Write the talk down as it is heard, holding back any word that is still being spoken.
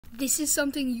This is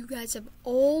something you guys have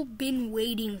all been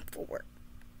waiting for.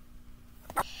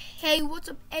 Hey, what's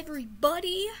up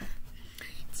everybody?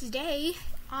 Today,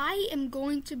 I am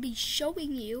going to be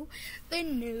showing you the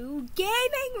new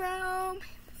gaming room.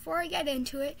 Before I get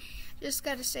into it, just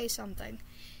gotta say something.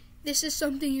 This is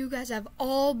something you guys have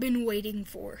all been waiting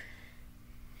for.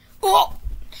 Oh!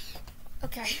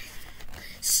 Okay.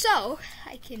 So,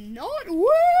 I cannot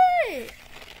wait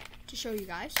to show you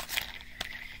guys.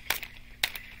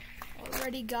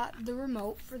 Already got the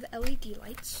remote for the LED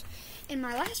lights. In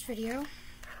my last video,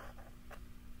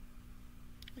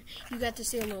 you got to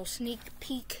see a little sneak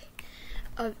peek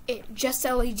of it, just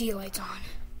LED lights on.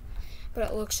 But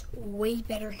it looks way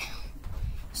better now.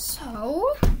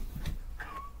 So,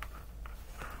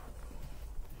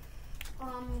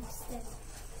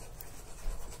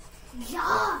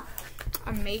 Yeah.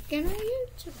 I'm making a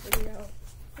YouTube video.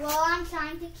 Well, I'm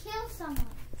trying to kill someone.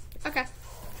 Okay.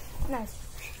 Nice.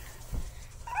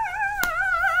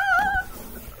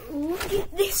 Look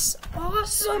at this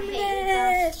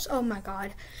awesomeness! Oh my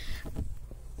god.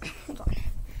 Hold on.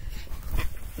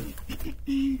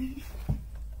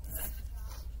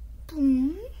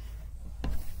 Boom.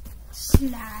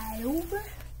 Slide over.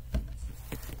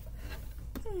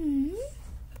 Boom.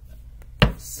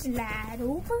 Slide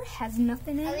over. Has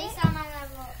nothing in At it. least I'm on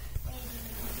level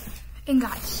 80. And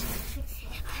guys,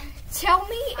 tell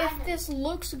me if this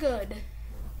looks good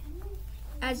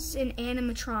as an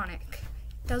animatronic.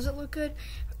 Does it look good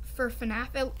for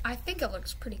FNAF? I think it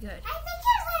looks pretty good. I think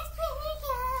it looks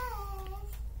pretty good.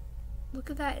 Look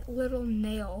at that little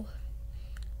nail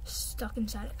stuck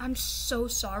inside it. I'm so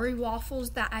sorry,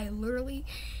 Waffles, that I literally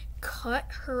cut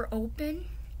her open.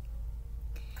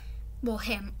 Well,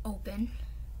 him open.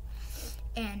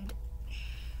 And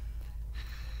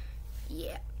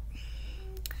yeah.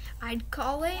 I'd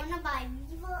call it Wanna buy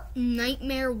Viva?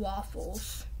 Nightmare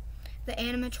Waffles. The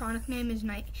animatronic name is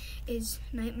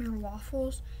Nightmare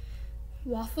Waffles.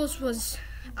 Waffles was,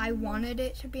 I wanted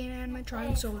it to be an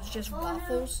animatronic, so it was just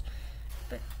Waffles.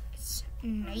 But it's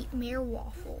Nightmare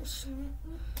Waffles.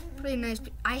 Pretty nice.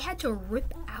 I had to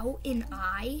rip out an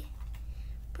eye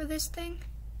for this thing.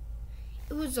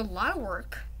 It was a lot of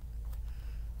work,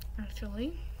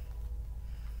 actually.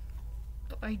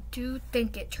 But I do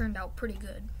think it turned out pretty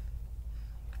good.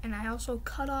 And I also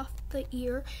cut off the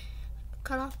ear.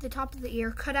 Cut off the top of the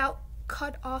ear, cut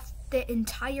off the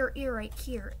entire ear right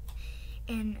here,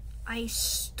 and I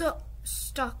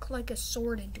stuck like a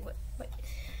sword into it.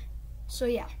 So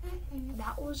yeah,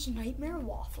 that was Nightmare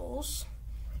Waffles.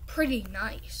 Pretty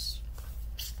nice.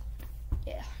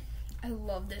 Yeah, I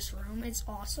love this room. It's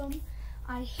awesome.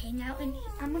 I'm gonna hang out in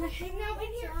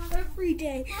here every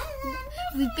day.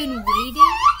 We've been waiting.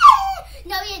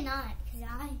 No, you're not.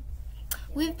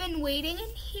 We've been waiting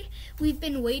in here. We've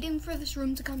been waiting for this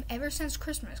room to come ever since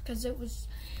Christmas, because it was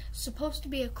supposed to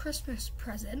be a Christmas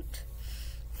present.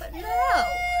 But no,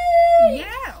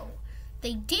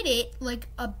 they did it like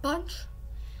a bunch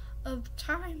of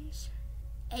times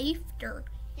after.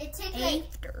 It took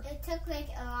like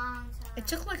a long time. It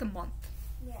took like a month.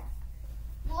 Yeah,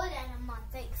 more than a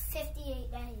month, like 58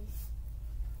 days.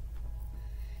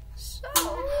 So.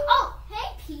 Oh,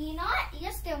 hey Peanut,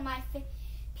 you're still my favorite.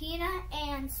 Peanut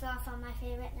and Sloth are my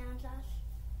favorite now, Josh.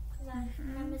 Because I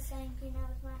remember saying Peanut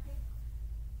was my favorite.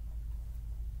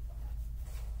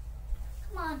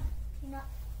 Come on, Peanut.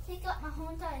 Take up my whole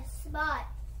entire spot.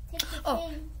 Take the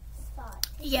king spot.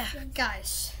 Yeah,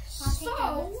 guys.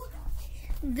 So,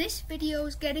 this video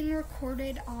is getting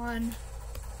recorded on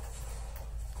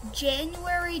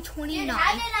January 29th. Dude,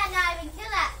 how did I not even kill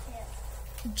that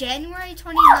kid? January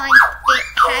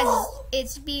 29th,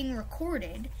 it's being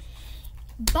recorded.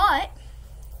 But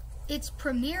it's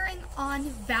premiering on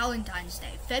Valentine's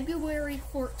Day, February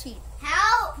 14th.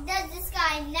 How does this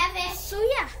guy never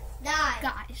die?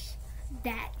 Guys,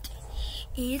 that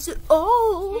is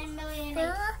all 10 million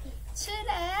for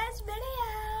today's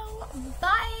video.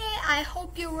 Bye. I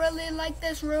hope you really like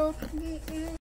this room.